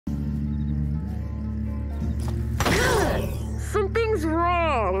Something's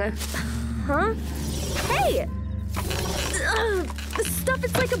wrong. Huh? Hey! This stuff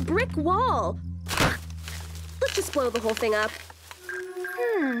is like a brick wall. Let's just blow the whole thing up.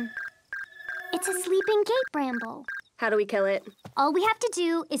 It's a sleeping gate bramble. How do we kill it? All we have to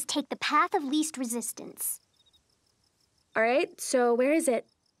do is take the path of least resistance. All right, so where is it?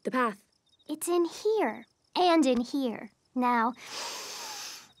 The path? It's in here and in here. Now,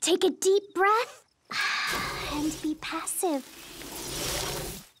 take a deep breath and be passive.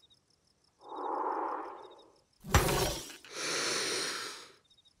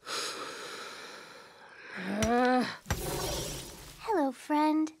 Hello,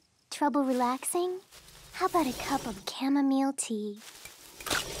 friend. Trouble relaxing? How about a cup of chamomile tea?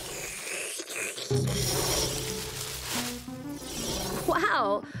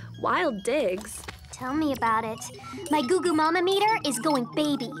 Wow, wild digs. Tell me about it. My goo-goo mama meter is going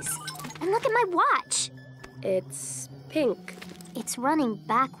babies. And look at my watch. It's pink. It's running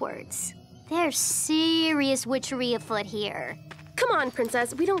backwards. There's serious witchery afoot here. Come on,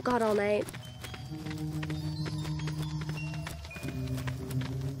 princess, we don't got all night.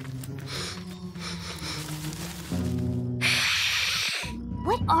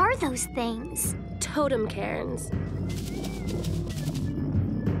 What are those things? Totem cairns.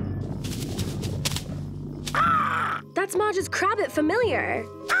 That's Maj's Crabbit familiar.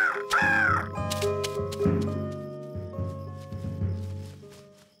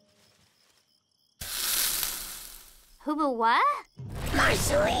 Who what?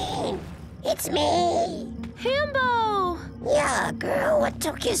 Marceline, it's me. Hambo! Yeah, girl, what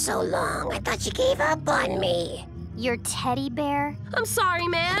took you so long? I thought you gave up on me. Your teddy bear? I'm sorry,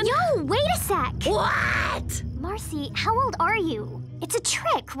 man. Yo, wait a sec. What? Marcy, how old are you? It's a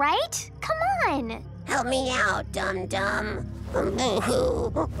trick, right? Come on. Help me out, dum-dum.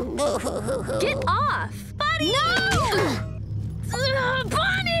 Boo-hoo. Boo-hoo-hoo-hoo. Get off! Buddy! No!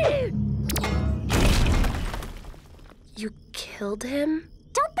 Bunny! You killed him?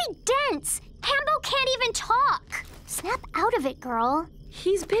 Don't be dense. Hambo can't even talk. Snap out of it, girl.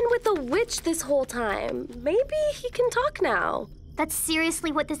 He's been with the witch this whole time. Maybe he can talk now. That's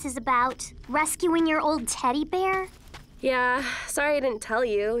seriously what this is about? Rescuing your old teddy bear? Yeah, sorry I didn't tell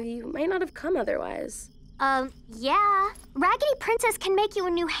you. You might not have come otherwise. Yeah. Raggedy Princess can make you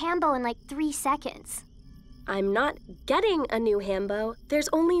a new Hambo in like 3 seconds. I'm not getting a new Hambo. There's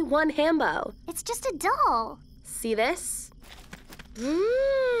only one Hambo. It's just a doll. See this?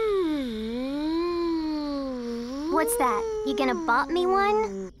 What's that? You gonna bop me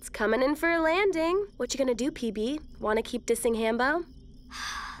one? It's coming in for a landing. What you gonna do, PB? Wanna keep dissing Hambo?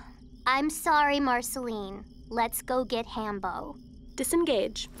 I'm sorry, Marceline. Let's go get Hambo.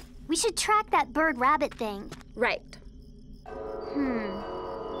 Disengage. We should track that bird-rabbit thing. Right.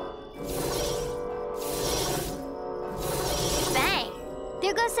 Bang!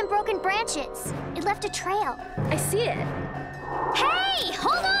 There goes some broken branches. It left a trail. I see it. Hey!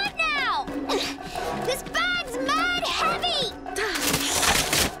 Hold on now! This bag's mad heavy!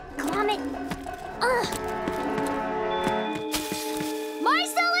 Glom it.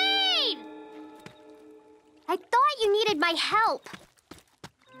 Marceline! I thought you needed my help.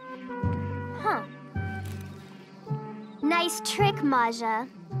 Huh. Nice trick, Maja.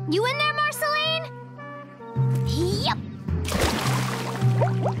 You in there, Marceline? Yep.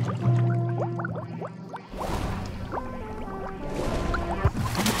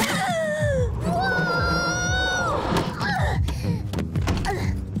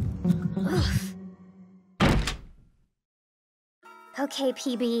 Okay,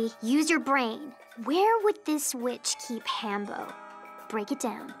 PB, use your brain. Where would this witch keep Hambo? Break it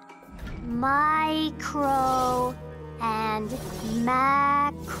down. Micro and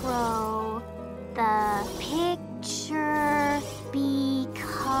macro. The picture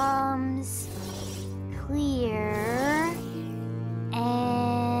becomes clear.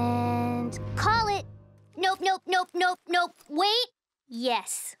 And call it. Nope, nope, nope, nope, nope. Wait.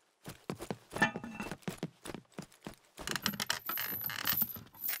 Yes.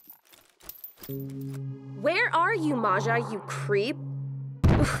 Where are you, Maja, you creep?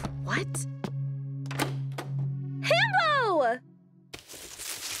 What? Hambo!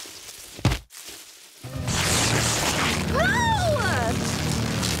 No!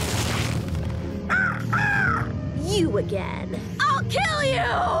 You again. I'll kill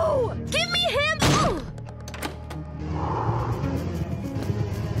you! Give me Hambo!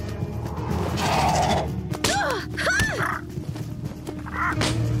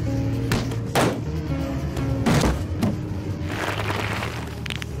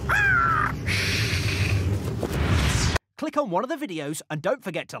 Click on one of the videos and don't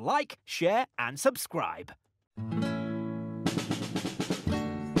forget to like, share and subscribe.